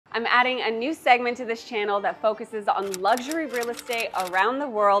I'm adding a new segment to this channel that focuses on luxury real estate around the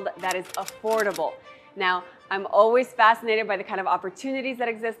world that is affordable. Now, I'm always fascinated by the kind of opportunities that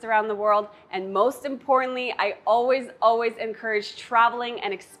exist around the world, and most importantly, I always encourage traveling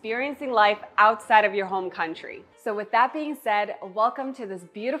and experiencing life outside of your home country. So with that being said, welcome to this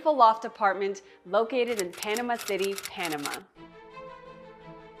beautiful loft apartment located in Panama City, Panama.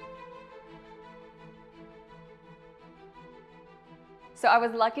 So I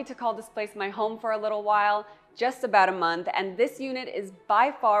was lucky to call this place my home for a little while, just about a month, and this unit is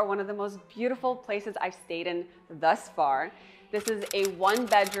by far one of the most beautiful places I've stayed in thus far. This is a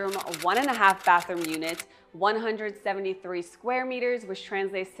 1-bedroom, 1.5 bathroom unit, 173 square meters, which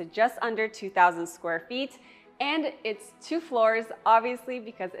translates to just under 2,000 square feet, and it's 2 floors, obviously,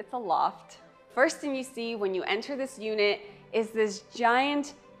 because it's a loft. First thing you see when you enter this unit is this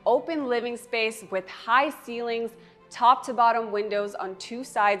giant open living space with high ceilings, top to bottom windows on 2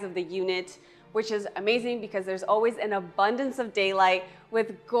 sides of the unit, which is amazing because there's always an abundance of daylight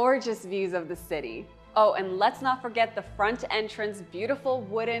with gorgeous views of the city. Oh, and let's not forget the front entrance, beautiful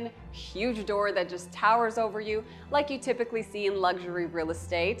wooden, huge door that just towers over you like you typically see in luxury real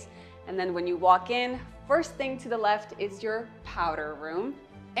estate. And then when you walk in, first thing to the left is your powder room.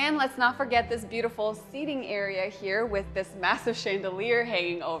 And let's not forget this beautiful seating area here with this massive chandelier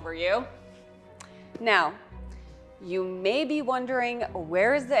hanging over you. Now, you may be wondering,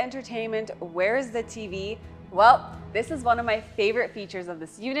 where is the entertainment? Where is the TV? Well, this is one of my favorite features of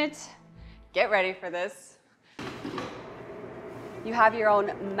this unit. Get ready for this. You have your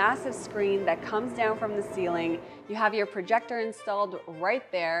own massive screen that comes down from the ceiling. You have your projector installed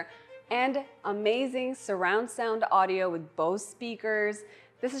right there, and amazing surround sound audio with Bose speakers.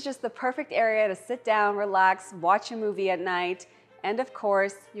 This is just the perfect area to sit down, relax, watch a movie at night. And of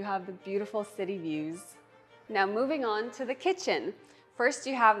course, you have the beautiful city views. Now moving on to the kitchen. First,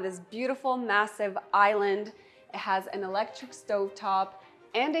 you have this beautiful, massive island. It has an electric stovetop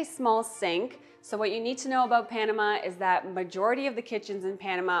and a small sink. So what you need to know about Panama is that majority of the kitchens in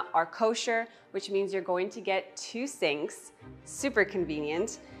Panama are kosher, which means you're going to get 2 sinks. Super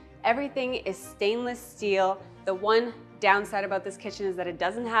convenient. Everything is stainless steel. The one downside about this kitchen is that it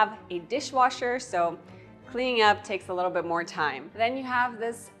doesn't have a dishwasher, so cleaning up takes a little bit more time. Then you have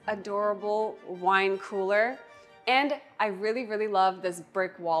this adorable wine cooler, and I really love this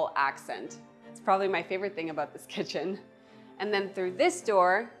brick wall accent. It's probably my favorite thing about this kitchen. And then through this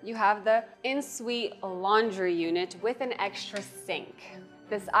door, you have the in-suite laundry unit with an extra sink.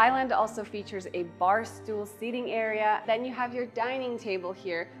 This island also features a bar stool seating area. Then you have your dining table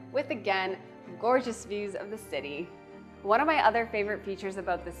here with, again, gorgeous views of the city. One of my other favorite features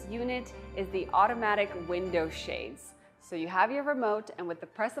about this unit is the automatic window shades. So you have your remote, and with the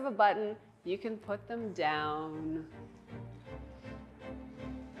press of a button, you can put them down.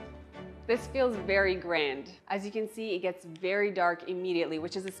 This feels very grand. As you can see, it gets very dark immediately,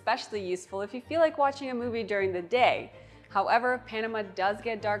 which is especially useful if you feel like watching a movie during the day. However, Panama does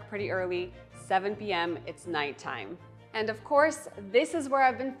get dark pretty early, 7 p.m., it's nighttime. And of course, this is where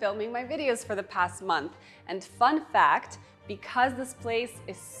I've been filming my videos for the past month. And fun fact, because this place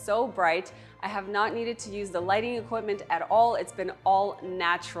is so bright, I have not needed to use the lighting equipment at all. It's been all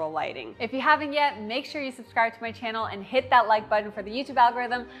natural lighting. If you haven't yet, make sure you subscribe to my channel and hit that like button for the YouTube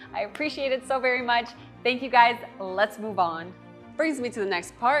algorithm. I appreciate it so very much. Thank you guys. Let's move on. Brings me to the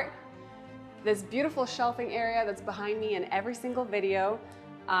next part. This beautiful shelving area that's behind me in every single video.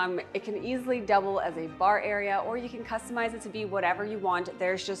 It can easily double as a bar area, or you can customize it to be whatever you want.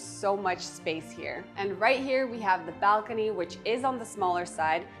 There's just so much space here. And right here we have the balcony, which is on the smaller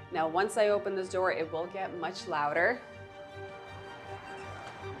side. Now, once I open this door, it will get much louder.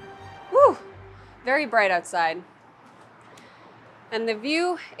 Woo! Very bright outside. And the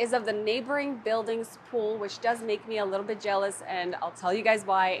view is of the neighboring building's pool, which does make me a little bit jealous, and I'll tell you guys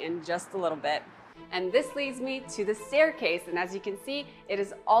why in just a little bit. And this leads me to the staircase, and as you can see, it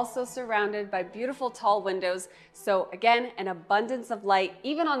is also surrounded by beautiful tall windows. So again, an abundance of light,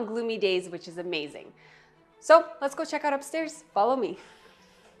 even on gloomy days, which is amazing. So let's go check out upstairs. Follow me.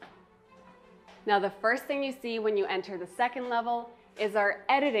 Now, the first thing you see when you enter the second level is our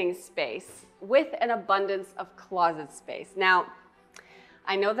editing space with an abundance of closet space. Now,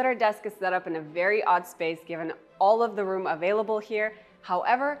 I know that our desk is set up in a very odd space given all of the room available here.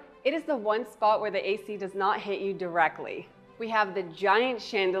 However, it is the one spot where the AC does not hit you directly. We have the giant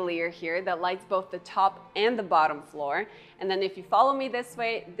chandelier here that lights both the top and the bottom floor. And then if you follow me this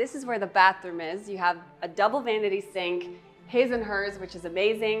way, this is where the bathroom is. You have a double vanity sink, his and hers, which is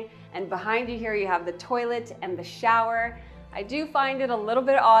amazing. And behind you here, you have the toilet and the shower. I do find it a little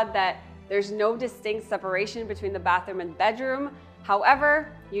bit odd that there's no distinct separation between the bathroom and bedroom,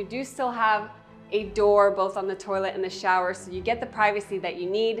 However, you do still have a door both on the toilet and the shower, so you get the privacy that you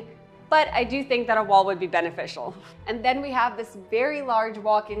need, but I do think that a wall would be beneficial. And then we have this very large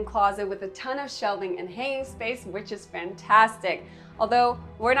walk-in closet with a ton of shelving and hanging space, which is fantastic. Although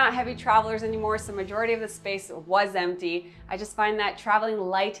we're not heavy travelers anymore, so majority of the space was empty. I just find that traveling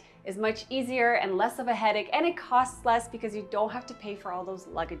light is much easier and less of a headache, and it costs less because you don't have to pay for all those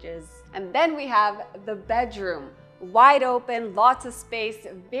luggages. And then we have the bedroom. Wide open, lots of space,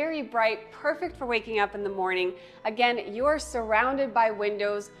 very bright, perfect for waking up in the morning. Again, you are surrounded by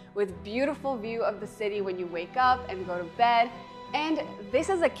windows with beautiful view of the city when you wake up and go to bed. And this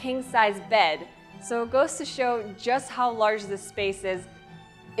is a king-size bed, so it goes to show just how large this space is.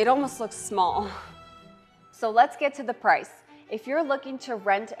 It almost looks small. So let's get to the price. If you're looking to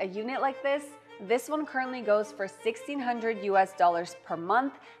rent a unit like this one currently goes for $1,600 US per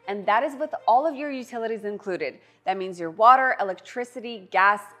month, and that is with all of your utilities included. That means your water, electricity,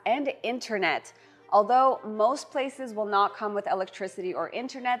 gas, and internet. Although most places will not come with electricity or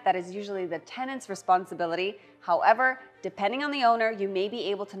internet, that is usually the tenant's responsibility. However, depending on the owner, you may be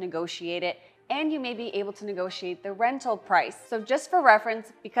able to negotiate it, and you may be able to negotiate the rental price. So just for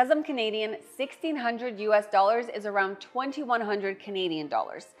reference, because I'm Canadian, $1,600 US is around 2,100 Canadian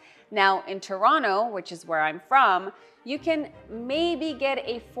dollars. Now in Toronto, which is where I'm from, you can maybe get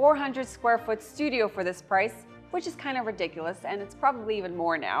a 400 square foot studio for this price, which is kind of ridiculous, and it's probably even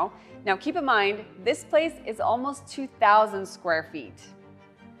more now. Now keep in mind, this place is almost 2,000 square feet.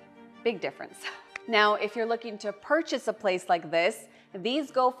 Big difference. Now, if you're looking to purchase a place like this, these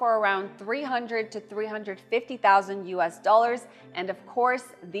go for around $300,000 to $350,000 US, and of course,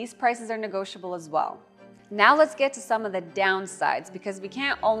 these prices are negotiable as well. Now let's get to some of the downsides, because we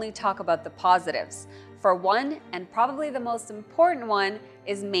can't only talk about the positives. For one, and probably the most important one,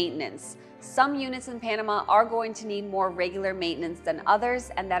 is maintenance. Some units in Panama are going to need more regular maintenance than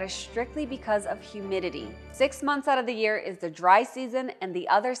others, and that is strictly because of humidity. 6 months out of the year is the dry season, and the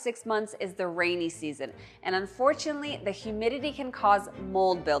other 6 months is the rainy season. And unfortunately, the humidity can cause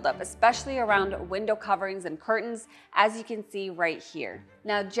mold buildup, especially around window coverings and curtains, as you can see right here.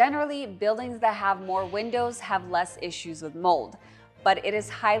 Now, generally, buildings that have more windows have less issues with mold, but it is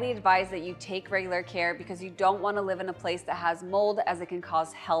highly advised that you take regular care because you don't want to live in a place that has mold, as it can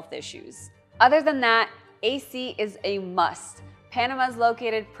cause health issues. Other than that, AC is a must. Panama is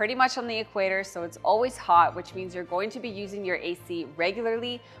located pretty much on the equator, so it's always hot, which means you're going to be using your AC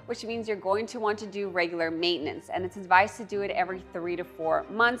regularly, which means you're going to want to do regular maintenance. And it's advised to do it every 3 to 4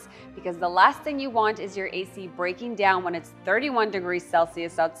 months, because the last thing you want is your AC breaking down when it's 31 degrees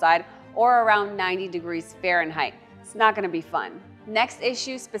Celsius outside or around 90 degrees Fahrenheit. It's not going to be fun. Next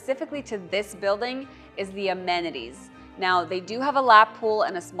issue specifically to this building is the amenities. Now, they do have a lap pool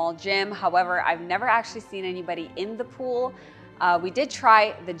and a small gym. However, I've never actually seen anybody in the pool. We did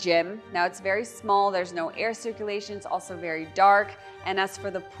try the gym. Now, it's very small. There's no air circulation. It's also very dark. And as for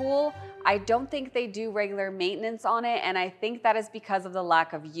the pool, I don't think they do regular maintenance on it, and I think that is because of the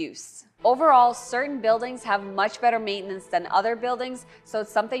lack of use. Overall, certain buildings have much better maintenance than other buildings, so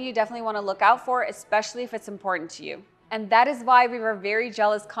it's something you definitely want to look out for, especially if it's important to you. And that is why we were very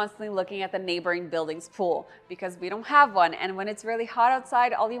jealous constantly looking at the neighboring building's pool, because we don't have one. And when it's really hot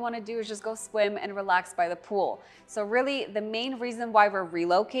outside, all you want to do is just go swim and relax by the pool. So really, the main reason why we're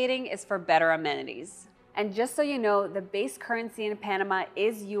relocating is for better amenities. And just so you know, the base currency in Panama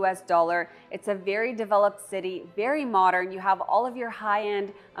is US dollar. It's a very developed city, very modern. You have all of your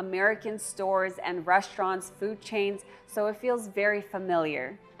high-end American stores and restaurants, food chains, so it feels very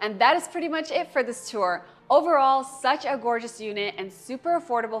familiar. And that is pretty much it for this tour. Overall, such a gorgeous unit and super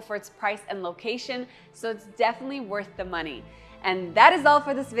affordable for its price and location, so it's definitely worth the money. And that is all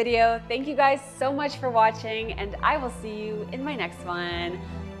for this video. Thank you guys so much for watching, and I will see you in my next one.